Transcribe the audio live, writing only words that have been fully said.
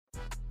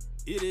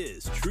It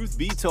is Truth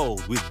Be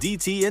Told with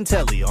DT and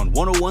Telly on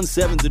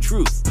 1017 The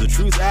Truth, The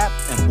Truth app,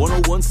 and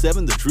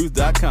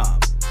 1017thetruth.com.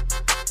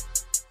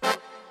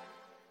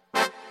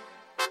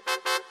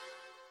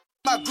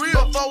 My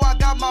grill before I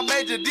got my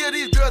major deal.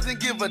 These girls didn't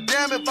give a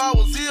damn if I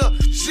was here.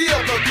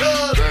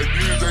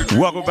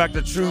 Welcome back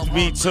to Truth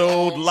Be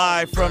Told,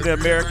 live from the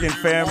American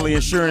Family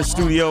Insurance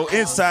Studio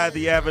inside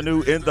the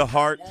Avenue in the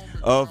heart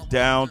of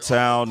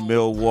downtown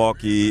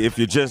Milwaukee. If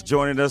you're just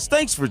joining us,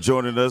 thanks for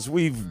joining us.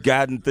 We've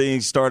gotten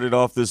things started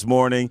off this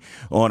morning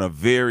on a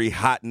very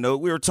hot note.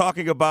 We were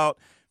talking about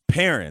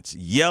parents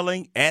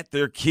yelling at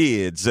their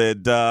kids,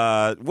 and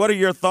what are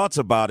your thoughts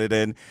about it?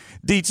 And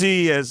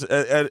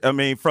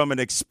DT, from an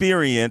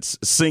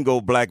experienced single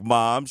black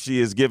mom,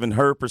 she has given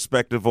her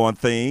perspective on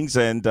things,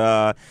 and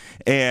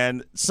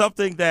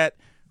something that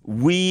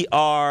we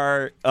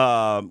are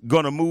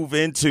going to move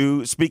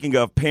into. Speaking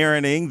of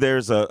parenting,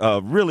 there's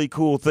a really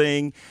cool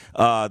thing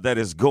that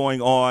is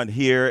going on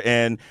here.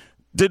 And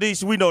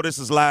Denise, we know this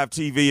is live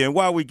TV, and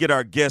while we get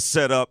our guests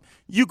set up,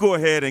 you go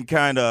ahead and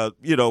kind of,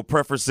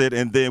 preface it,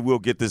 and then we'll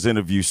get this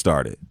interview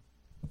started.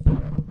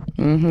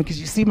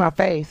 Because you see my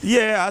face.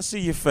 Yeah, I see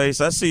your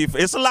face.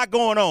 It's a lot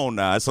going on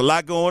now. It's a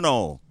lot going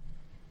on.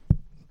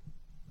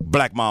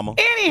 Black mama.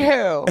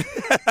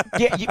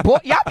 Anywho, boy,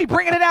 y'all be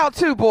bringing it out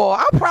too, boy.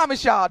 I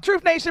promise y'all.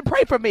 Truth Nation,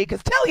 pray for me,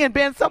 because Telly and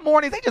Ben, some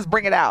mornings, they just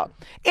bring it out.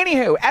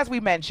 Anywho, as we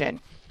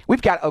mentioned,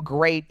 we've got a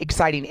great,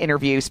 exciting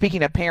interview.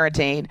 Speaking of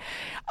parenting,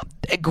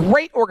 a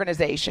great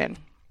organization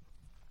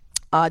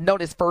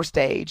known as First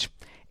Stage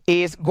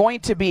is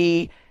going to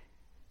be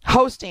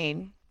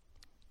hosting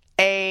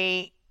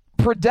a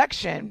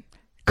production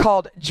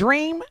called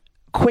Dream,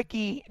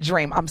 Quickie,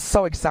 Dream. I'm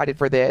so excited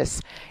for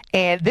this.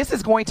 And this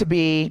is going to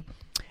be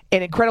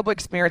an incredible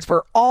experience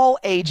for all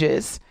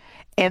ages.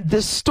 And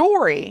the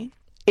story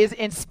is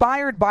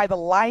inspired by the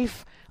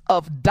life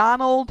of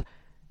Donald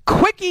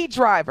Quickie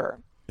Driver.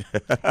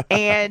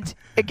 And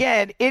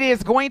again, it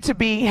is going to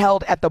be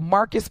held at the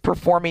Marcus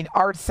Performing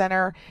Arts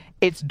Center.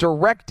 It's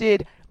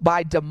directed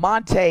by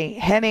DeMonte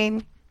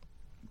Henning,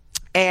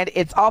 and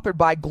it's authored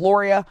by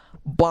Gloria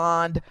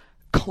Bond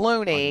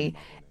Clooney.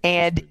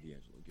 And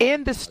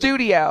in the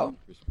studio,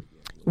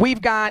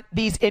 we've got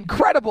these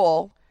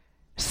incredible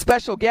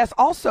special guests,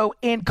 also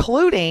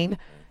including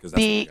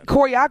the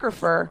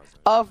choreographer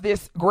of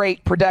this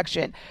great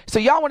production. So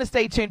y'all want to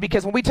stay tuned,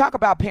 because when we talk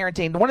about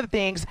parenting, one of the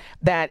things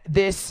that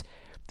this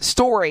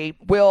story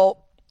will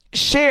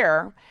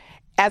share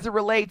as it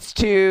relates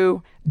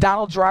to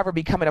Donald Driver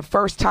becoming a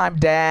first-time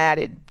dad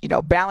and,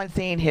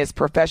 balancing his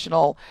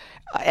professional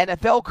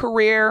NFL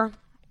career.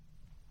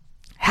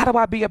 How do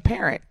I be a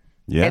parent?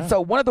 Yeah. And so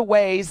one of the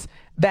ways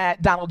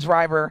that Donald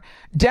Driver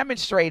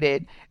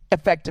demonstrated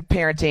effective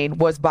parenting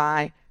was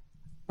by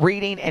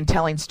reading and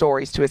telling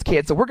stories to his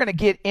kids. So we're going to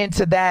get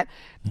into that.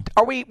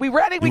 Are we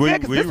ready? We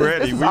good? We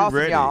ready. This is awesome,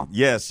 ready. y'all.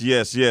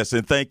 Yes.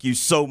 And thank you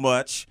so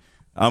much.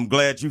 I'm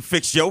glad you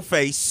fixed your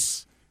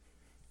face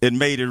and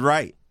made it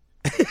right.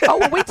 Oh,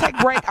 when we take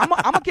break, I'm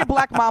gonna get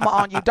Black Mama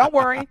on you. Don't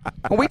worry.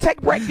 When we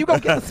take break, you gonna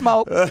get the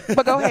smoke.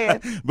 But go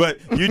ahead. But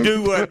you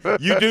do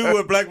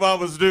what Black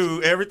Mamas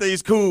do.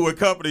 Everything's cool when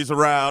company's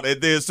around, and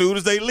then as soon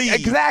as they leave,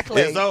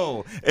 exactly, it's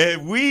on.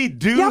 And we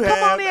do. Y'all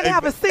come on in and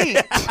have a seat.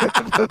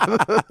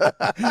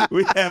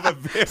 We have a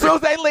very. As soon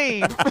as they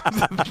leave,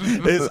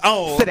 it's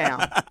on. Sit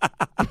down.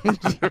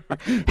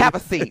 Have a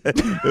seat.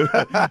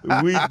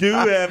 We do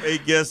have a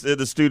guest in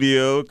the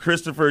studio,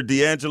 Christopher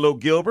D'Angelo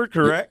Gilbert,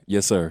 correct?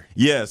 Yes, sir.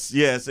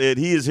 Yes, and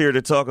he is here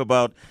to talk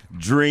about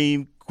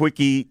Dream,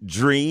 Quickie,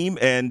 Dream.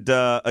 And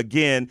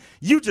again,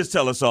 you just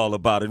tell us all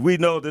about it. We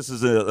know this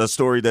is a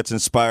story that's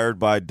inspired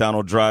by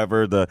Donald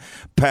Driver, the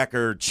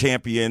Packer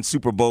champion,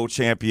 Super Bowl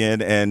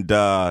champion,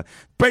 and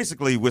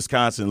basically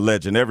Wisconsin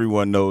legend.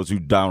 Everyone knows who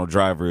Donald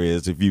Driver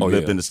is if you've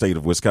lived in the state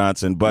of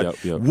Wisconsin.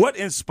 But what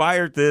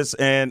inspired this,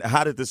 and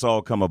how did this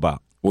all come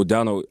about? Well,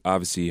 Donald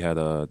obviously had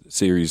a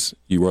series.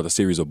 He wrote a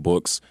series of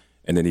books.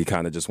 And then he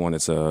kind of just wanted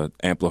to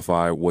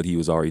amplify what he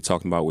was already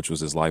talking about, which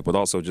was his life, but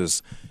also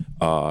just,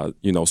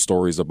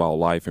 stories about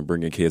life and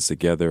bringing kids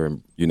together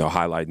and,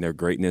 highlighting their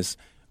greatness.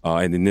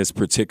 And in this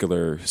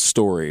particular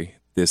story,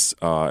 this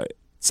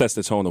sets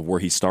the tone of where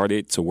he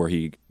started to where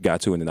he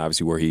got to, and then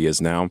obviously where he is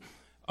now.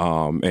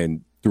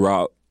 And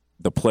throughout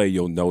the play,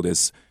 you'll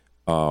notice,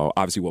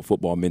 obviously, what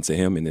football meant to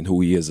him and then who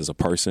he is as a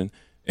person.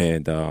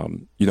 And,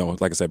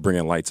 like I said,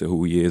 bringing light to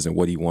who he is and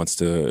what he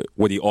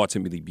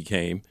ultimately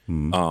became.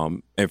 Mm-hmm.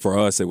 And for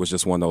us, it was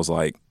just one of those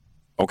like,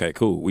 okay,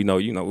 cool. We know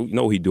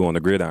what he do on the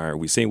gridiron.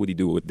 We've seen what he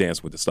do with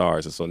Dance with the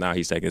Stars. And so now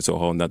he's taking it to a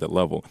whole nother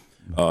level.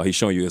 He's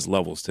showing you his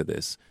levels to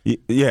this.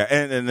 Yeah,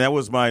 and that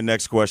was my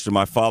next question.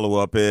 My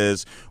follow-up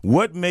is,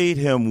 what made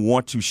him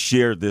want to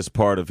share this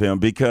part of him?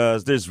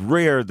 Because it's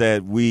rare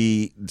that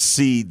we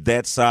see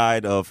that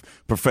side of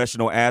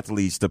professional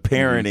athletes, the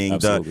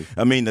parenting,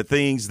 the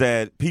things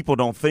that people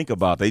don't think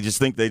about. They just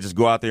think they just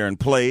go out there and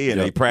play and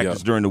they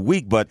practice during the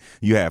week, but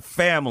you have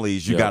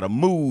families, you got to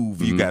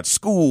move, you got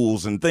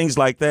schools and things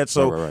like that.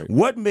 So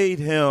what made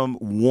him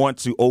want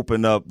to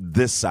open up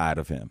this side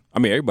of him? I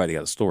mean, everybody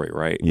has a story,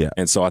 right? Yeah.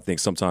 And so I think think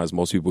sometimes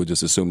most people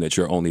just assume that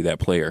you're only that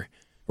player,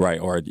 right?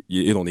 Or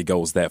it only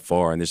goes that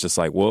far. And it's just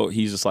like, well,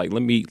 he's just like,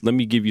 let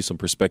me give you some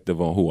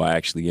perspective on who I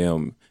actually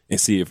am and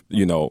see if,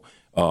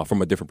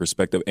 from a different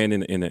perspective and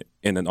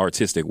in an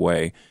artistic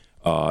way.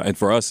 And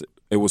for us,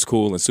 it was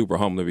cool and super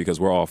humbling because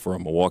we're all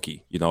from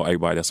Milwaukee,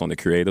 everybody that's on the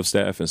creative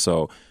staff. And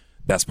so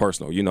that's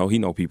personal. He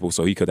know people,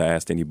 so he could have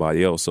asked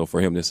anybody else. So for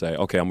him to say,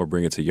 okay, I'm going to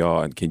bring it to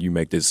y'all, and can you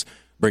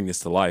bring this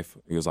to life?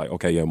 He was like,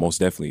 okay, yeah, most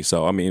definitely.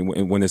 So, I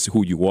mean, when it's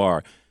who you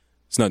are,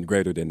 it's nothing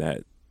greater than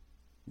that.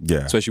 Yeah.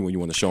 Especially when you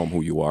want to show him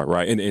who you are,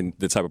 right? And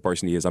the type of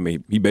person he is. I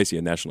mean, he basically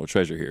a national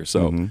treasure here.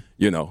 So,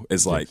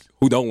 it's like,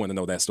 who don't want to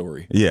know that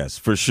story? Yes,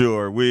 for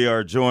sure. We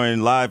are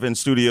joined live in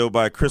studio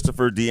by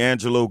Christopher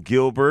D'Angelo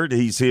Gilbert.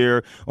 He's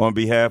here on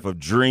behalf of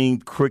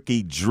Dream,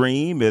 Quickie,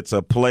 Dream. It's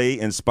a play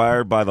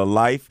inspired by the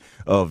life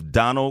of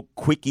Donald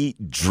Quickie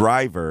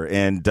Driver.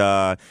 And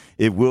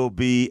it will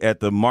be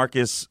at the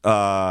Marcus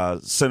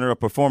Center of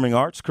Performing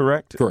Arts,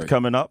 correct?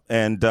 Coming up.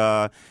 And,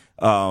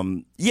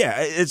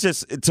 it's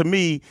just, to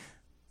me,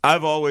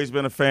 I've always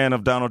been a fan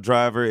of Donald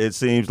Driver. It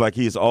seems like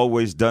he's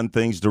always done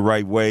things the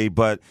right way,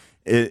 but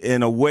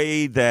in a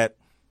way that,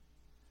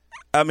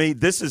 I mean,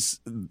 this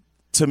is,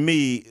 to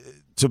me,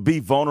 to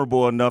be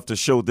vulnerable enough to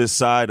show this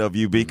side of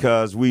you,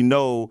 because we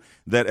know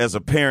that as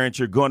a parent,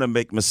 you're going to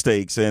make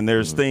mistakes, and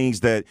there's things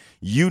that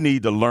you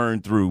need to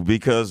learn through,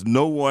 because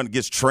no one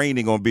gets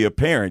training on be a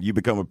parent. You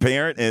become a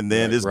parent, and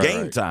then it's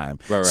game time.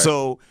 Right.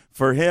 So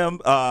for him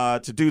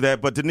to do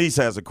that, but Denise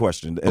has a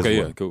question as well.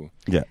 Yeah, cool.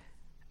 Yeah.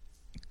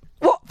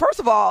 Well, first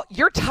of all,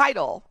 your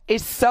title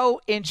is so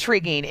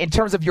intriguing in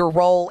terms of your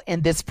role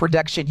in this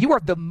production. You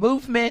are the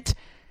movement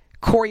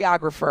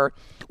choreographer,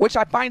 which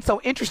I find so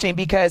interesting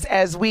because,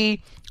 as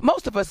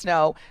most of us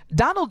know,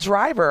 Donald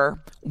Driver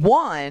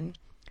won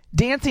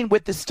Dancing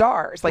with the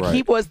Stars. Like,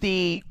 he was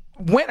the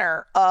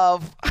winner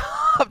of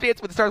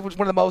Dancing with the Stars, which is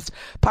one of the most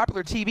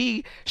popular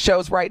TV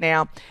shows right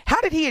now. How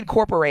did he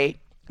incorporate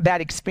that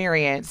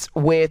experience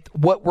with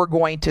what we're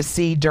going to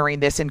see during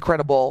this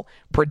incredible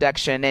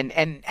production?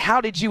 And how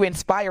did you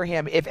inspire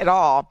him, if at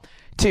all,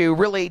 to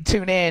really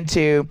tune in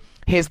to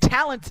his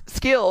talent,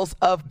 skills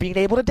of being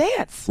able to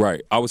dance?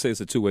 Right. I would say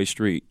it's a two-way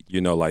street.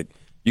 Like,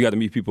 you got to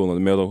meet people in the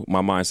middle.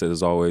 My mindset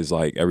is always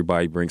like,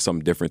 everybody brings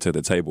something different to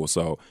the table.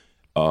 So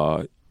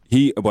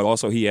but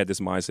also he had this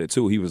mindset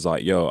too. He was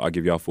like, yo, I'll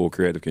give y'all full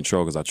creative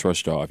control because I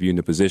trust y'all. If you're in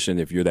the position,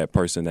 if you're that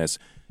person that's,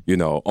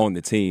 on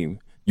the team,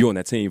 you're on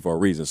that team for a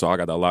reason. So I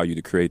got to allow you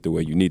to create the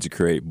way you need to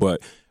create.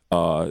 But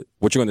what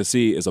you're going to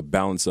see is a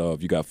balance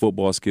of, you got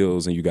football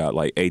skills and you got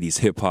like 80s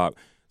hip hop.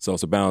 So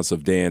it's a balance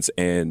of dance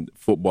and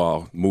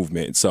football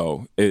movement.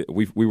 So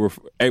we were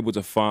able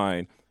to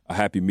find a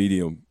happy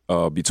medium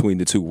between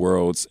the two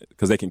worlds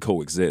because they can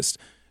coexist.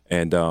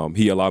 And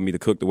he allowed me to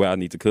cook the way I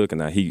need to cook,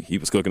 and he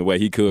was cooking the way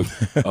he cooked.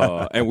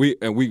 And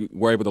we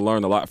were able to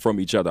learn a lot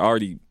from each other. I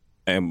already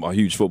am a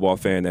huge football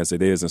fan as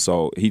it is, and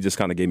so he just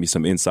kind of gave me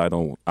some insight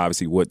on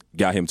obviously what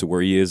got him to where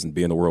he is and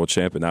being a world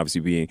champion, obviously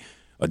being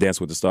a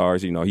Dance with the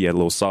Stars. He had a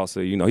little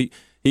salsa.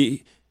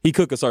 He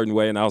cooked a certain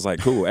way, and I was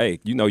like, cool. Hey,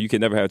 you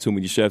can never have too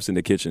many chefs in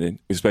the kitchen, and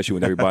especially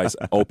when everybody's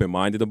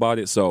open-minded about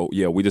it. So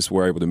yeah, we just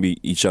were able to meet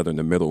each other in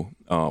the middle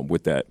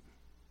with that.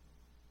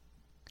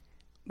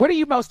 What are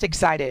you most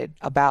excited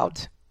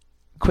about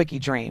Quickie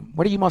Dream?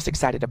 What are you most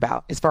excited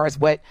about as far as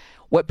what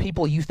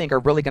people you think are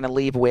really going to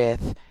leave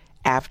with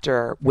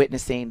after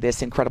witnessing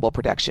this incredible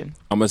production?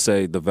 I'm going to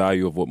say the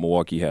value of what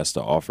Milwaukee has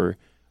to offer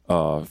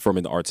from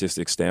an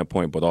artistic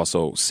standpoint, but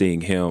also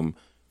seeing him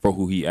for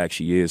who he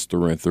actually is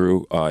through and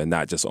through, and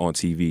not just on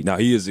TV. Now,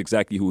 he is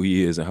exactly who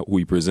he is and who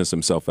he presents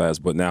himself as,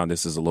 but now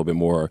this is a little bit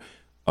more,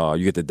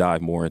 you get to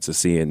dive more into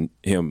seeing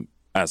him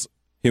as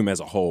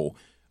a whole.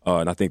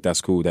 And I think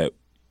that's cool that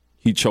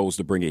he chose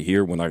to bring it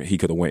here when he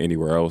could have went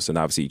anywhere else, and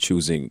obviously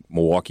choosing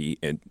Milwaukee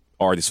and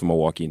artists from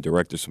Milwaukee and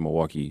directors from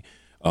Milwaukee.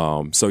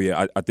 So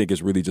yeah, I think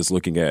it's really just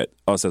looking at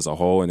us as a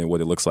whole and then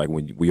what it looks like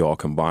when we all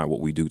combine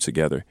what we do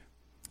together.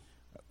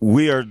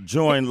 We are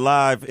joined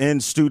live in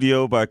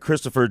studio by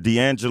Christopher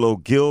D'Angelo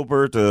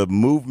Gilbert, a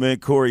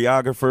movement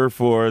choreographer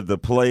for the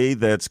play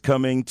that's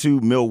coming to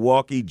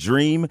Milwaukee,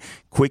 Dream,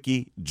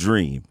 Quickie,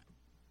 Dream.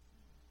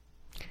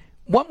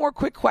 One more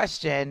quick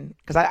question,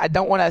 because I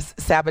don't want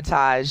to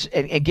sabotage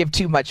and give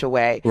too much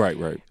away.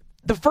 Right.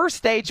 The First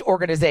Stage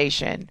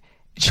organization,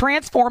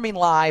 transforming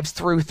lives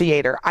through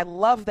theater. I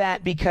love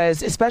that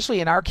because, especially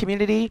in our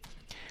community,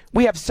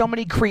 we have so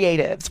many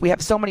creatives. We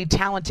have so many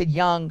talented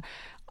young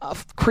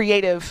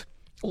creative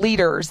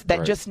leaders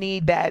that just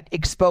need that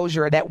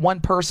exposure, that one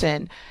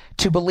person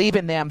to believe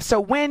in them. So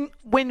when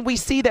we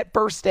see that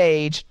First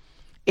Stage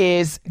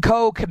is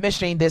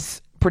co-commissioning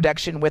this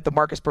production with the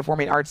Marcus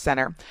Performing Arts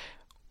Center,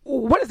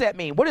 what does that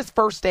mean? What does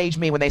First Stage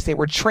mean when they say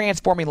we're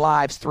transforming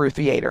lives through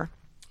theater?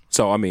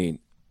 So, I mean,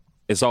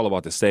 it's all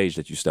about the stage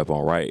that you step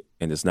on, right?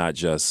 And it's not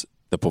just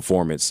the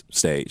performance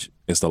stage.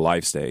 It's the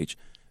life stage.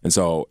 And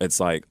so it's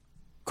like,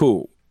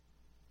 cool.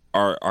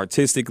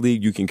 Artistically,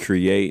 you can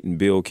create and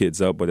build kids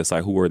up, but it's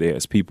like, who are they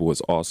as people is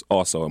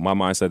also. And my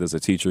mindset as a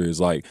teacher is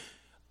like,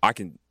 I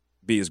can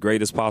be as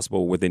great as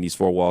possible within these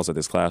four walls of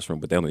this classroom,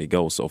 but they only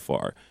go so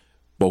far.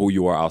 But who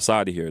you are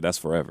outside of here, that's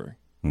forever.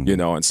 You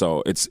know, and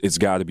so it's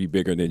got to be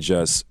bigger than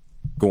just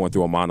going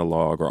through a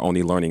monologue or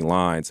only learning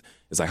lines.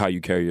 It's like how you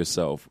carry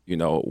yourself, you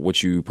know,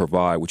 what you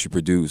provide, what you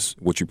produce,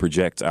 what you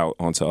project out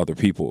onto other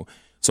people.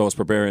 So it's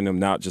preparing them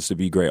not just to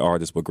be great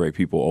artists, but great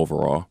people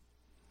overall.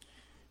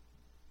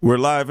 We're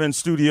live in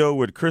studio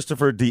with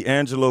Christopher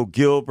D'Angelo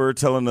Gilbert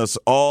telling us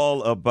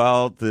all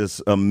about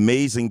this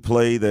amazing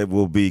play that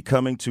will be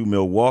coming to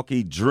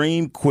Milwaukee,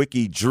 Dream,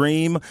 Quickie,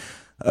 Dream.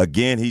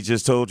 Again, he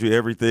just told you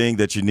everything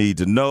that you need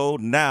to know.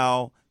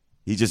 Now,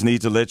 he just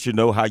needs to let you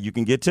know how you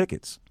can get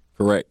tickets.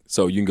 Correct.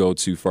 So you can go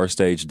to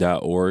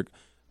firststage.org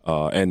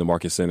and the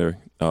Market Center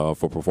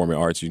for Performing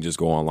Arts. You can just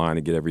go online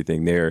and get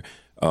everything there.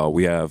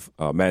 We have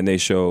matinee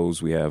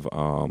shows. We have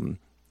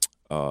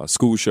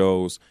school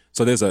shows.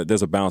 So there's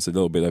a balance, a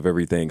little bit of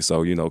everything.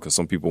 So, you know, because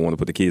some people want to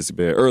put the kids to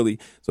bed early.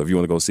 So if you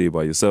want to go see it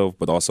by yourself,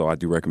 but also I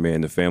do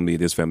recommend the family.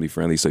 It is family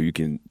friendly, so you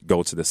can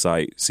go to the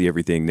site, see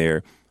everything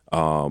there.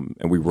 And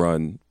we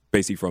run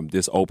basically from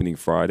this opening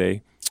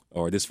Friday,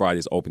 or this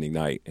Friday's opening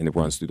night, and it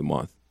runs through the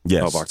month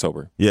of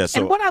October. Yes.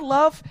 And what I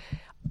love,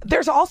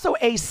 there's also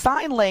a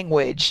sign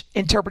language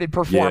interpreted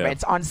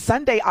performance on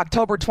Sunday,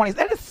 October 20th.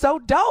 That is so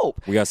dope.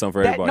 We got something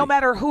for everybody. No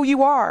matter who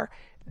you are,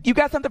 you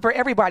got something for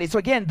everybody. So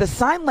again, the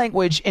sign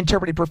language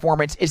interpreted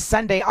performance is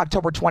Sunday,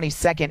 October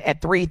 22nd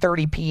at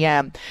 3:30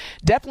 p.m.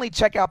 Definitely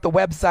check out the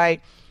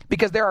website,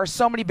 because there are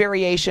so many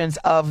variations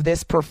of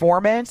this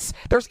performance.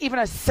 There's even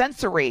a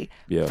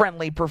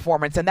sensory-friendly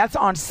performance, and that's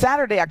on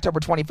Saturday,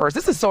 October 21st.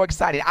 This is so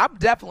exciting. I'm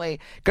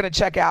definitely going to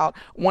check out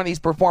one of these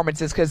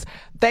performances, because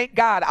thank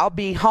God I'll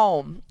be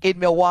home in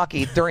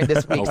Milwaukee during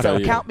this week.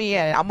 Count me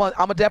in. I'm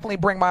gonna definitely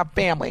bring my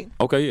family.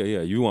 Okay,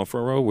 yeah. You want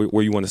front row?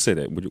 Where you want to sit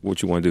at?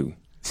 What you want to do?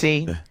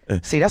 See,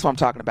 that's what I'm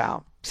talking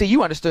about. See,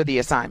 you understood the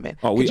assignment.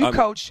 Did you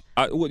coach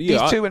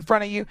these two in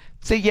front of you?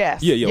 See,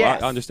 yes. Yeah,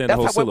 yes. I understand the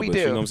whole syllabus. What we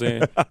do. You know what I'm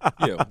saying?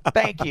 Yeah.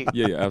 Thank you.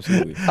 Yeah,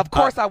 absolutely. Of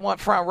course, I want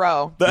front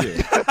row.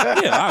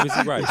 Yeah,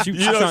 obviously, right. She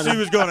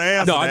was going to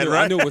answer that,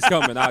 right? I knew it was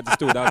coming. I just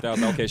threw it out there. I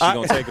was like, okay, she's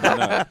going to take it or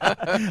not. I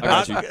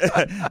got you.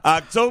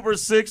 October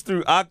 6th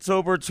through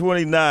October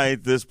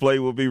 29th, this play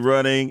will be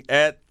running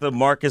at the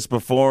Marcus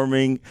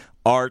Performing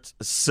Arts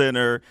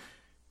Center.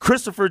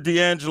 Christopher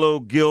D'Angelo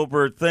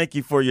Gilbert, thank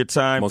you for your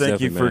time.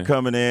 Thank you for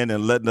coming in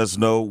and letting us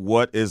know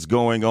what is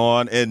going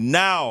on. And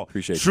now,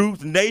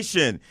 Truth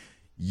Nation,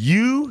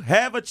 you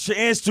have a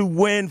chance to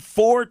win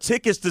 4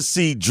 tickets to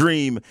see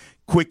Dream,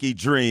 Quickie,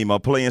 Dream, a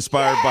play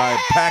inspired by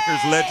Packers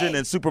legend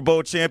and Super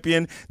Bowl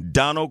champion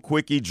Donald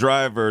Quickie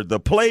Driver. The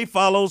play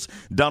follows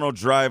Donald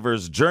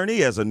Driver's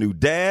journey as a new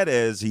dad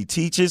as he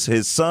teaches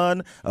his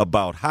son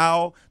about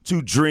how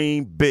to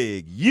dream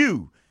big.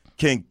 You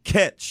can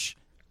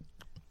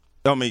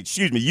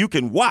you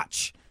can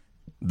watch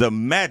the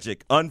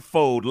magic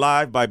unfold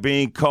live by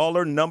being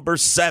caller number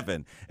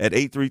 7 at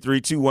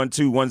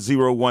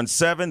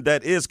 833-212-1017.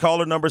 That is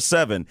caller number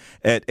 7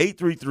 at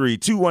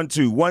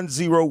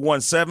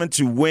 833-212-1017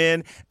 to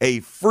win a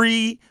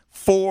free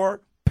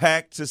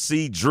 4-pack to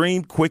see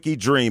Dream, Quickie,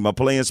 Dream, a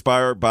play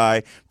inspired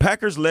by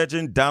Packers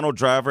legend Donald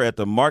Driver at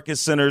the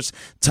Marcus Center's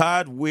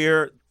Todd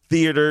Weir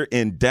Theater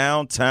in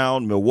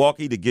downtown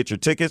Milwaukee. To get your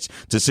tickets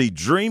to see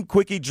Dream,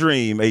 Quickie,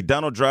 Dream, a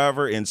Donald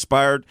Driver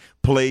inspired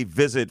play,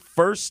 visit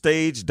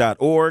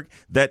firststage.org.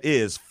 That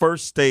is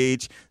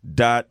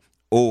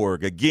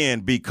firststage.org.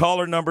 Again, be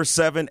caller number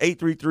 7,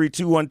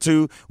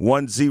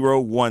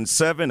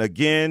 833-212-1017.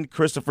 Again,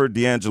 Christopher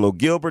D'Angelo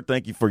Gilbert,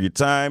 thank you for your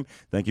time.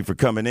 Thank you for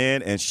coming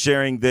in and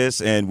sharing this.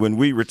 And when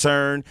we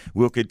return,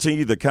 we'll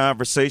continue the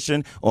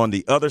conversation on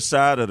the other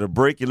side of the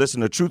break. You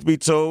listen to Truth Be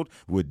Told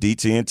with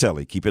DT and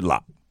Telly. Keep it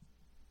locked.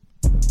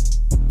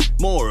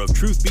 More of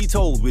Truth Be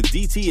Told with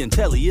DT and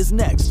Telly is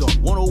next on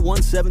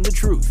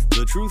 1017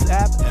 The Truth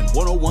app, and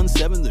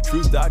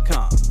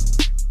 1017thetruth.com.